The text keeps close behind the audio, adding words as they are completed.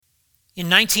In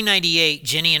 1998,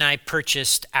 Jenny and I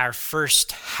purchased our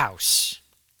first house.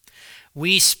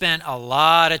 We spent a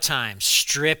lot of time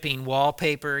stripping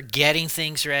wallpaper, getting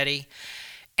things ready,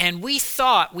 and we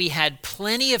thought we had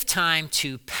plenty of time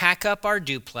to pack up our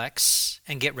duplex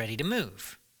and get ready to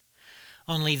move.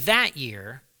 Only that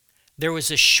year, there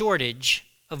was a shortage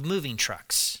of moving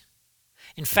trucks.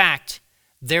 In fact,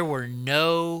 there were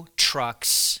no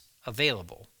trucks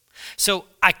available. So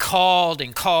I called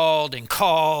and called and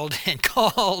called and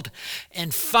called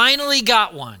and finally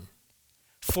got one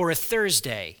for a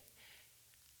Thursday.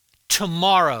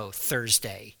 Tomorrow,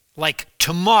 Thursday. Like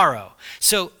tomorrow.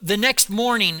 So the next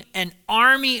morning, an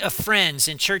army of friends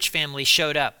and church family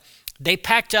showed up. They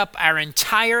packed up our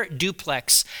entire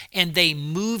duplex and they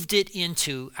moved it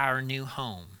into our new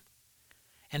home.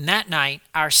 And that night,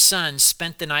 our son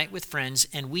spent the night with friends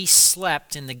and we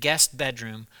slept in the guest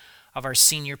bedroom of our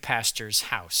senior pastor's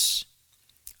house.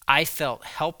 I felt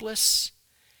helpless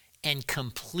and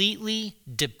completely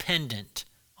dependent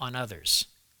on others.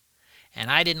 And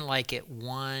I didn't like it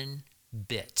one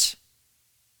bit.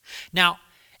 Now,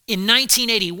 in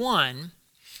 1981,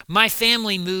 my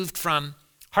family moved from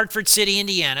Hartford City,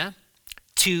 Indiana,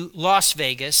 to Las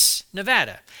Vegas,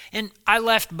 Nevada. And I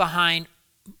left behind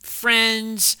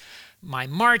friends, my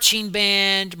marching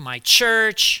band, my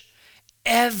church,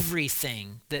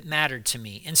 everything that mattered to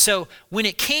me. And so when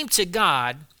it came to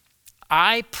God,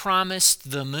 I promised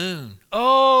the moon.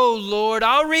 Oh, Lord,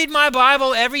 I'll read my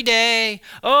Bible every day.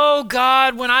 Oh,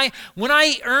 God, when I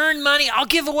earn money, I'll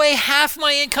give away half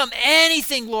my income.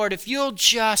 Anything, Lord, if you'll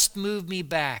just move me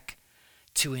back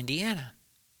to Indiana.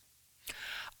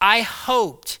 I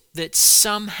hoped that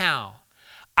somehow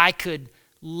I could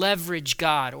leverage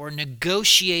God or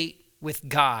negotiate with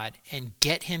God and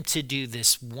get him to do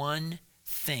this one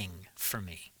thing for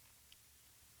me.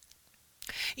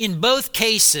 In both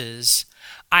cases,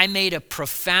 I made a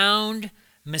profound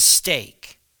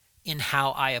mistake in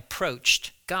how I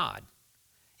approached God,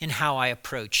 in how I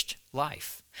approached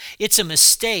life. It's a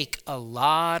mistake a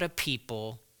lot of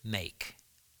people make.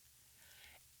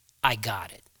 I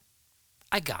got it.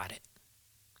 I got it.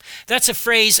 That's a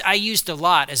phrase I used a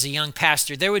lot as a young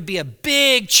pastor. There would be a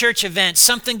big church event,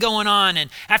 something going on, and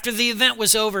after the event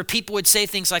was over, people would say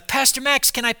things like, Pastor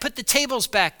Max, can I put the tables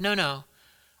back? No,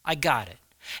 I got it.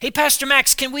 Hey, Pastor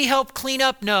Max, can we help clean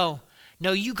up? No,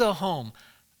 you go home.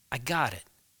 I got it.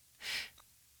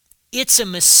 It's a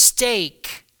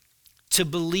mistake to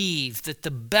believe that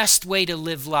the best way to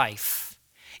live life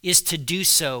is to do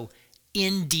so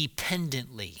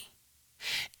independently.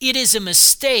 It is a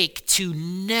mistake to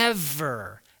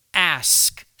never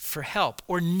ask for help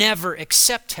or never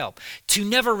accept help, to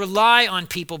never rely on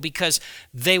people because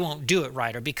they won't do it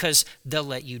right or because they'll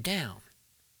let you down.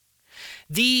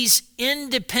 These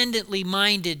independently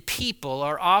minded people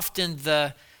are often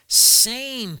the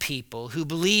same people who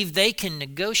believe they can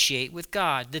negotiate with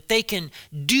God, that they can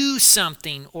do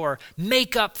something or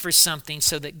make up for something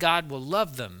so that God will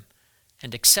love them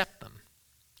and accept them.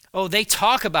 Oh, they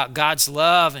talk about God's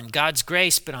love and God's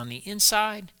grace, but on the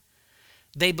inside,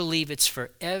 they believe it's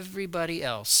for everybody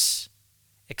else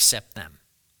except them.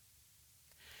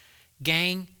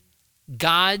 Gang,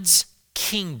 God's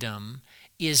kingdom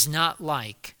is not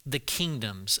like the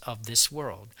kingdoms of this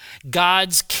world.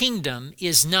 God's kingdom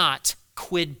is not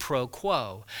quid pro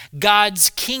quo. God's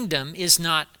kingdom is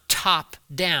not top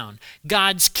down.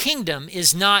 God's kingdom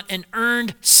is not an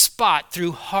earned spot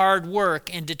through hard work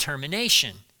and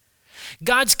determination.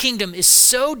 God's kingdom is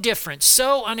so different,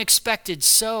 so unexpected,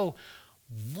 so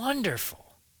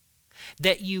wonderful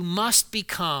that you must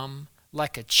become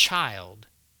like a child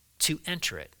to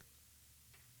enter it.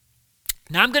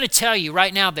 Now, I'm going to tell you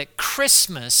right now that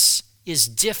Christmas is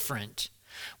different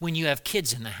when you have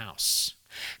kids in the house.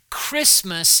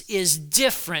 Christmas is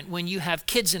different when you have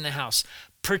kids in the house,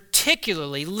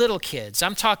 particularly little kids.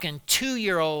 I'm talking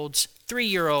 2-year-olds,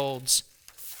 3-year-olds,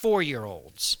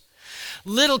 4-year-olds.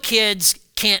 Little kids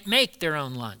can't make their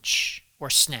own lunch or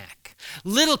snack.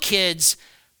 Little kids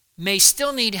may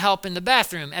still need help in the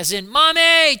bathroom, as in,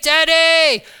 Mommy,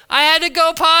 Daddy, I had to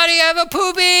go potty, I have a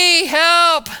poopy,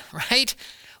 help, right?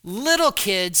 Little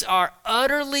kids are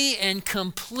utterly and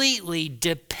completely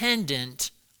dependent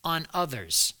on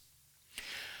others.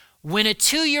 When a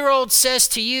 2-year-old says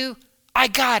to you, I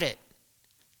got it,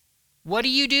 what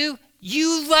do?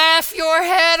 You laugh your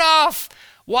head off.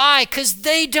 Why? Because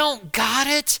they don't got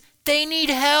it. They need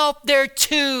help. They're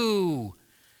 2.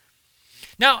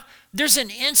 Now, there's an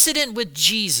incident with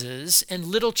Jesus and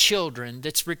little children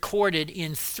that's recorded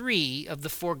in 3 of the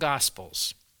 4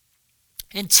 Gospels.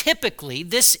 And typically,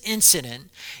 this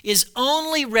incident is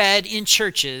only read in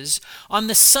churches on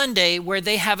the Sunday where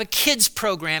they have a kids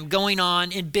program going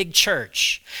on in big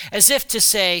church, as if to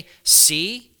say,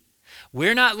 see,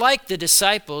 we're not like the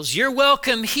disciples. You're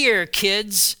welcome here,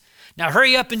 kids. Now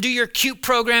hurry up and do your cute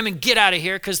program and get out of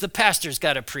here because the pastor's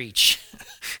got to preach.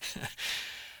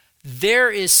 There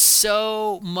is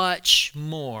so much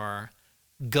more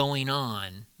going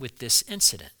on with this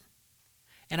incident,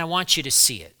 and I want you to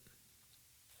see it.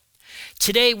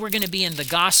 Today, we're going to be in the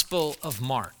Gospel of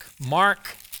Mark.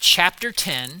 Mark chapter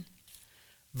 10,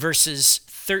 verses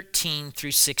 13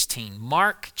 through 16.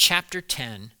 Mark chapter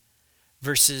 10,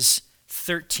 verses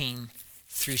 13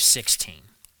 through 16.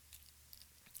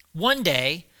 One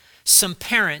day, some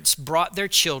parents brought their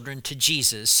children to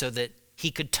Jesus so that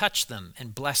he could touch them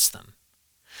and bless them.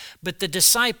 But the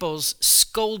disciples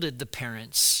scolded the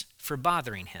parents for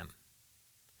bothering him.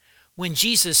 When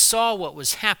Jesus saw what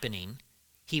was happening,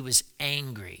 he was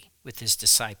angry with his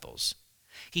disciples.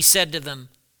 He said to them,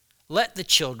 "Let the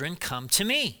children come to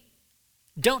me.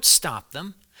 Don't stop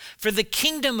them, for the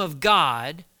kingdom of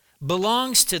God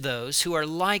belongs to those who are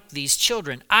like these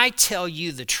children. I tell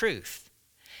you the truth.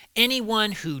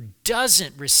 Anyone who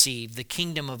doesn't receive the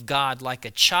kingdom of God like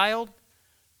a child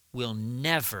will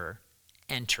never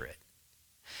enter it."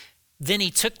 Then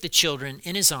he took the children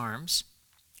in his arms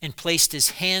and placed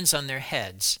his hands on their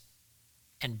heads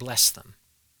and blessed them.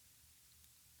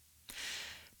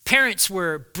 Parents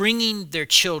were bringing their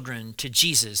children to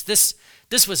Jesus.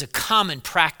 This was a common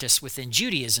practice within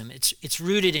Judaism. It's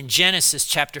rooted in Genesis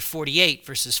chapter 48,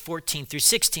 verses 14 through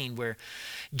 16, where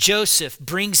Joseph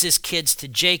brings his kids to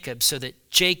Jacob so that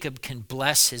Jacob can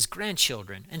bless his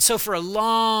grandchildren. And so for a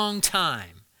long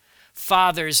time,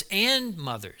 fathers and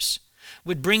mothers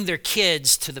would bring their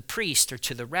kids to the priest or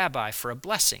to the rabbi for a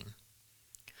blessing.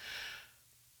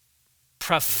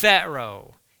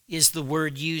 Prophero is the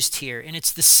word used here, and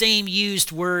it's the same used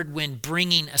word when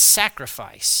bringing a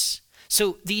sacrifice.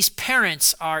 So these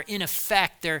parents are, in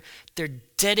effect, they're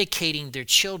dedicating their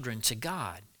children to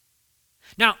God.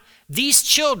 Now, these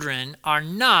children are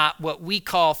not what we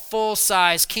call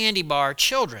full-size candy bar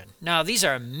children. Now, these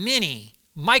are mini,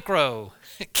 micro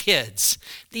kids.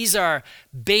 These are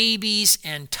babies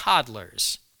and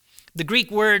toddlers. The Greek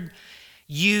word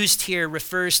used here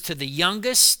refers to the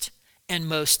youngest and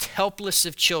most helpless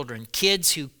of children,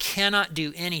 kids who cannot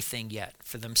do anything yet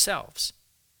for themselves.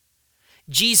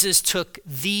 Jesus took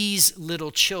these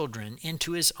little children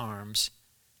into his arms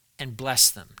and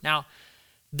blessed them. Now,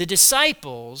 the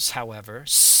disciples, however,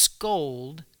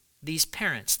 scold these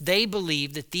parents. They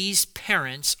believe that these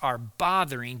parents are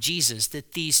bothering Jesus,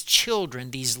 that these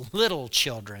children, these little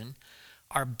children,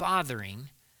 are bothering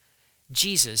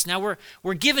Jesus. Now,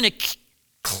 we're given a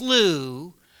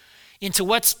clue into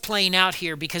what's playing out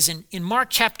here, because in Mark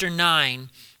chapter 9,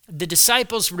 the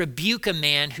disciples rebuke a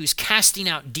man who's casting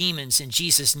out demons in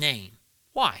Jesus' name.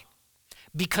 Why?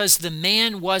 Because the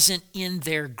man wasn't in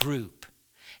their group.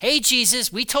 Hey,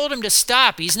 Jesus, we told him to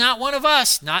stop. He's not one of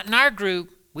us, not in our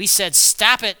group. We said,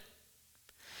 stop it.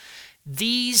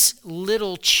 These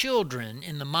little children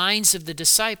in the minds of the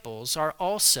disciples are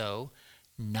also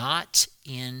not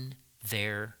in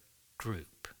their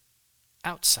group,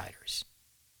 outsiders.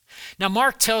 Now,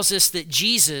 Mark tells us that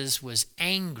Jesus was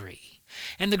angry,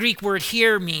 and the Greek word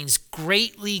here means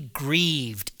greatly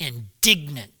grieved,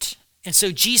 indignant. And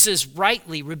so Jesus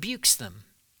rightly rebukes them.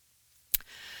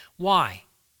 Why?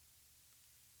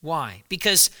 Why?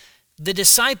 Because the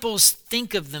disciples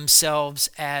think of themselves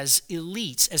as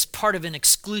elites, as part of an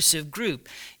exclusive group.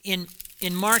 In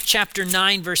Mark chapter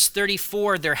 9, verse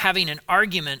 34, they're having an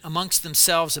argument amongst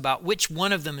themselves about which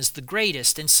one of them is the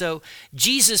greatest. And so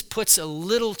Jesus puts a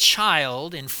little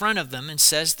child in front of them and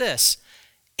says this: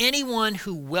 anyone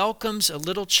who welcomes a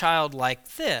little child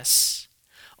like this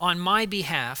on my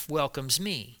behalf welcomes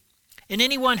me. And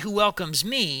anyone who welcomes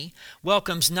me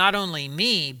welcomes not only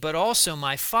me, but also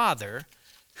my Father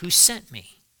who sent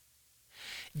me.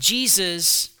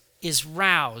 Jesus is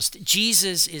roused.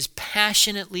 Jesus is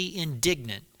passionately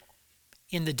indignant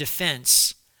in the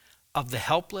defense of the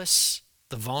helpless,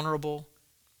 the vulnerable,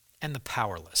 and the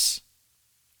powerless.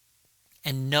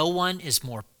 And no one is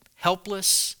more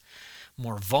helpless,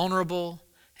 more vulnerable,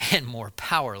 and more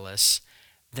powerless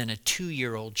than a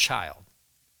 2-year-old child.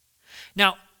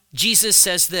 Now, Jesus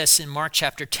says this in Mark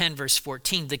chapter 10, verse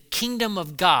 14, the kingdom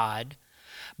of God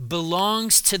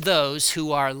belongs to those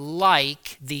who are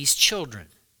like these children.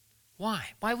 Why?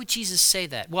 Why would Jesus say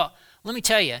that? Well, let me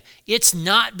tell you, it's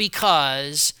not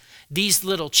because these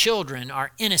little children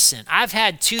are innocent. I've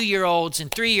had 2-year-olds and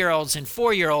 3-year-olds and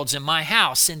 4-year-olds in my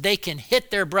house, and they can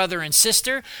hit their brother and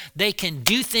sister. They can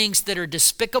do things that are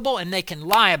despicable, and they can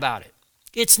lie about it.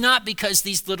 It's not because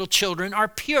these little children are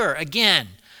pure. Again,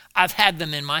 I've had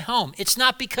them in my home. It's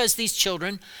not because these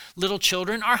little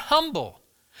children are humble.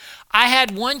 I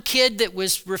had one kid that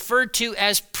was referred to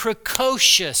as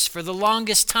precocious for the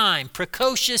longest time.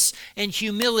 Precocious and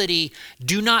humility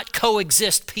do not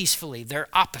coexist peacefully. They're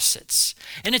opposites.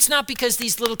 And it's not because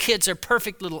these little kids are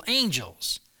perfect little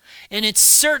angels. And it's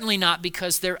certainly not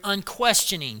because they're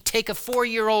unquestioning. Take a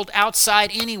 4-year-old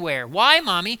outside anywhere. Why,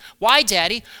 Mommy? Why,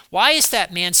 Daddy? Why is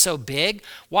that man so big?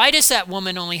 Why does that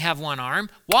woman only have one arm?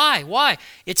 Why?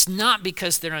 It's not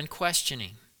because they're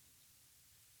unquestioning.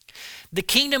 The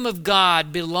kingdom of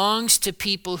God belongs to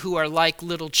people who are like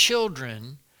little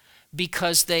children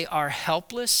because they are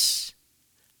helpless,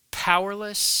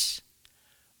 powerless,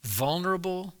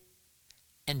 vulnerable,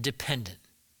 and dependent.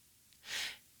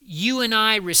 You and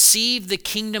I receive the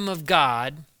kingdom of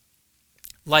God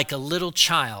like a little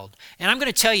child. And I'm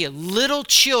going to tell you, little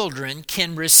children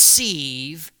can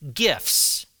receive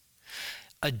gifts.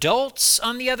 Adults,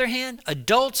 on the other hand,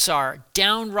 adults are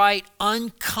downright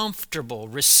uncomfortable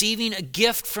receiving a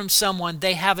gift from someone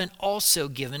they haven't also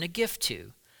given a gift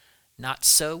to. Not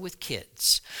so with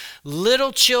kids.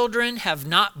 Little children have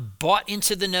not bought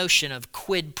into the notion of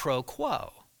quid pro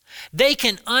quo. They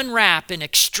can unwrap an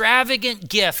extravagant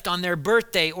gift on their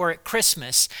birthday or at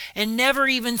Christmas and never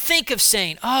even think of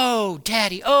saying, "Oh,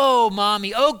 Daddy, oh,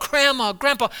 Mommy, oh, Grandma,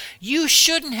 Grandpa, you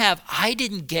shouldn't have. I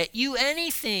didn't get you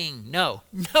anything." No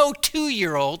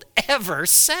 2-year-old ever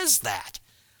says that.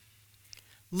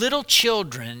 Little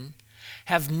children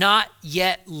have not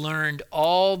yet learned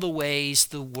all the ways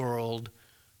the world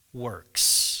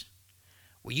works.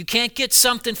 Well, you can't get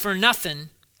something for nothing.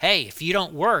 Hey, if you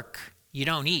don't work, you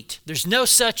don't eat. There's no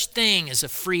such thing as a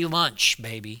free lunch,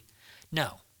 baby.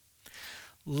 No.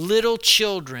 Little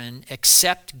children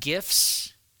accept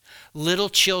gifts. Little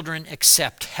children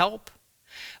accept help.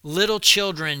 Little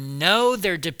children know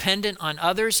they're dependent on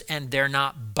others and they're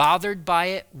not bothered by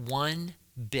it one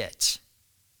bit.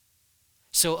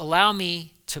 So allow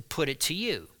me to put it to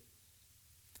you.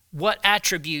 What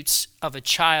attributes of a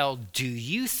child do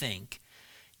you think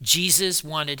Jesus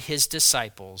wanted his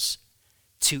disciples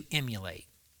to emulate?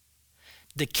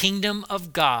 The kingdom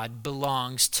of God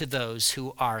belongs to those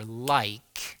who are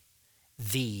like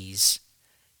these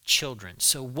children.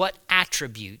 So what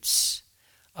attributes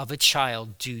of a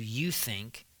child do you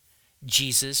think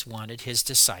Jesus wanted his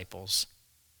disciples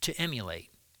to emulate?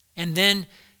 And then,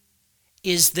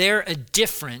 is there a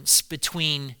difference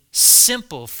between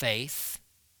simple faith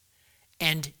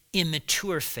and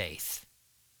immature faith?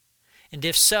 And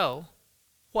if so,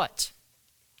 what?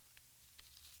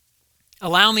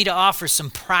 Allow me to offer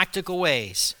some practical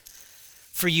ways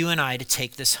for you and I to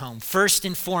take this home. First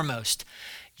and foremost,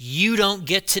 you don't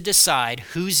get to decide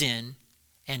who's in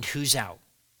and who's out,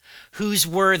 who's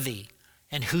worthy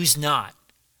and who's not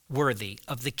worthy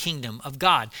of the kingdom of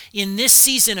God. In this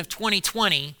season of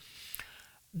 2020,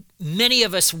 many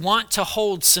of us want to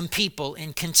hold some people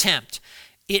in contempt.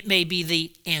 It may be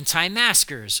the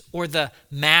anti-maskers or the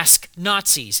mask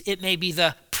Nazis. It may be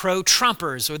the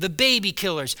pro-Trumpers or the baby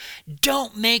killers.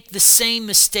 Don't make the same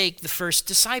mistake the first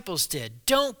disciples did.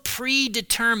 Don't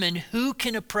predetermine who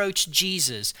can approach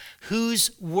Jesus,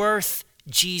 who's worth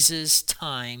Jesus'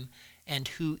 time, and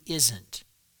who isn't.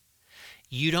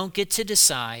 You don't get to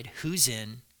decide who's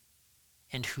in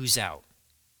and who's out.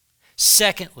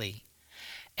 Secondly,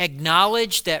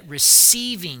 acknowledge that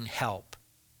receiving help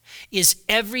is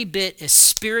every bit as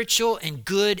spiritual and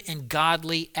good and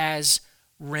godly as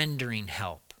rendering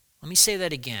help. Let me say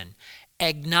that again.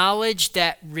 Acknowledge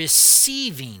that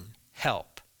receiving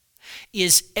help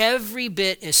is every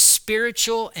bit as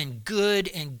spiritual and good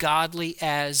and godly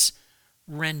as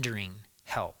rendering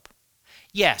help.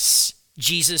 Yes,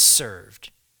 Jesus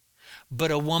served,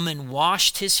 but a woman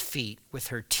washed his feet with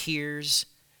her tears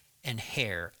and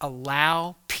hair.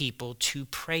 Allow people to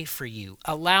pray for you.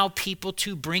 Allow people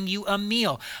to bring you a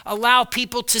meal. Allow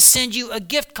people to send you a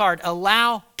gift card.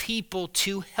 Allow people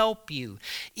to help you.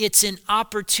 It's an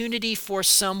opportunity for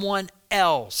someone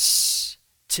else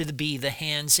to be the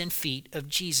hands and feet of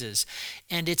Jesus.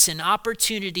 And it's an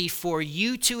opportunity for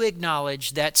you to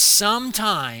acknowledge that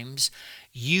sometimes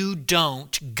you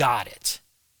don't got it.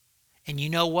 And you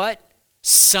know what?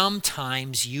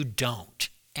 Sometimes you don't.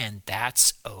 And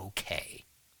that's okay.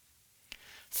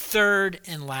 Third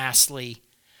and lastly,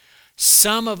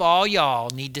 some of all y'all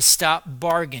need to stop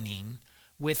bargaining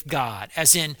with God.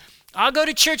 As in, I'll go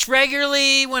to church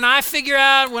regularly when I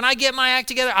get my act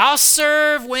together. I'll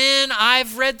serve when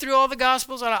I've read through all the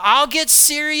Gospels. I'll get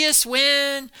serious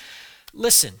when.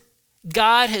 Listen,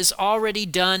 God has already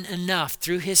done enough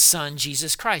through his Son,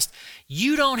 Jesus Christ.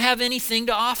 You don't have anything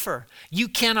to offer. You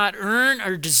cannot earn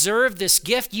or deserve this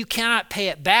gift. You cannot pay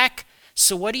it back.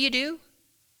 So what do?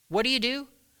 What do?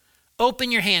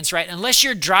 Open your hands, right? Unless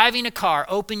you're driving a car,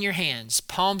 open your hands.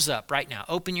 Palms up right now.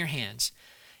 Open your hands.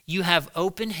 You have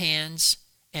open hands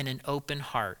and an open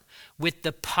heart. With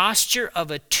the posture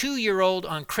of a 2-year-old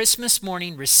on Christmas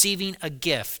morning receiving a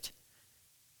gift,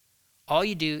 all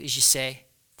you do is you say,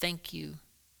 thank you.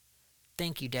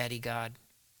 Thank you, Daddy God.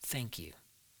 Thank you.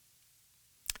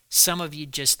 Some of you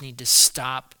just need to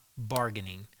stop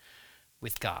bargaining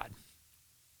with God.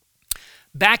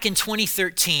 Back in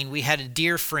 2013, we had a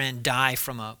dear friend die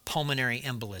from a pulmonary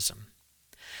embolism.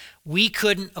 We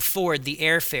couldn't afford the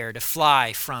airfare to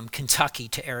fly from Kentucky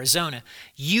to Arizona.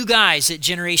 You guys at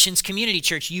Generations Community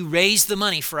Church, you raised the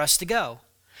money for us to go.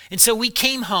 And so we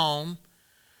came home,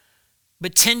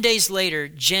 but 10 days later,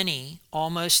 Jenny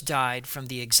almost died from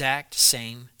the exact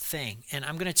same thing. And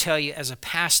I'm going to tell you, as a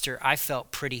pastor, I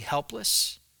felt pretty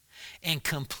helpless and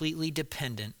completely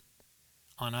dependent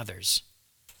on others.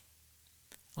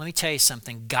 Let me tell you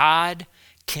something. God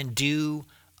can do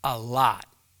a lot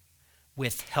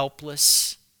with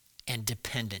helpless and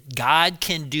dependent. God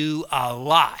can do a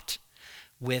lot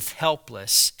with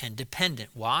helpless and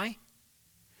dependent. Why?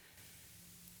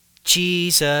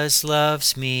 Jesus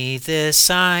loves me, this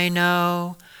I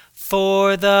know,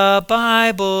 for the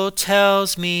Bible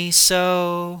tells me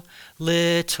so.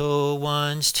 Little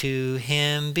ones to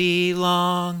him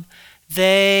belong.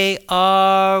 They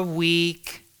are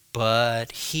weak,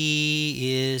 but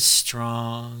he is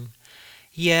strong.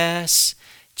 Yes,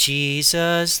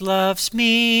 Jesus loves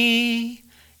me.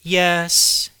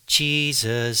 Yes,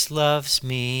 Jesus loves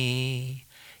me.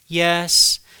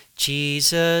 Yes,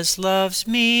 Jesus loves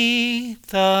me.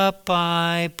 The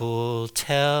Bible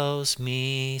tells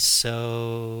me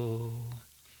so.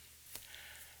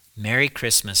 Merry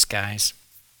Christmas, guys.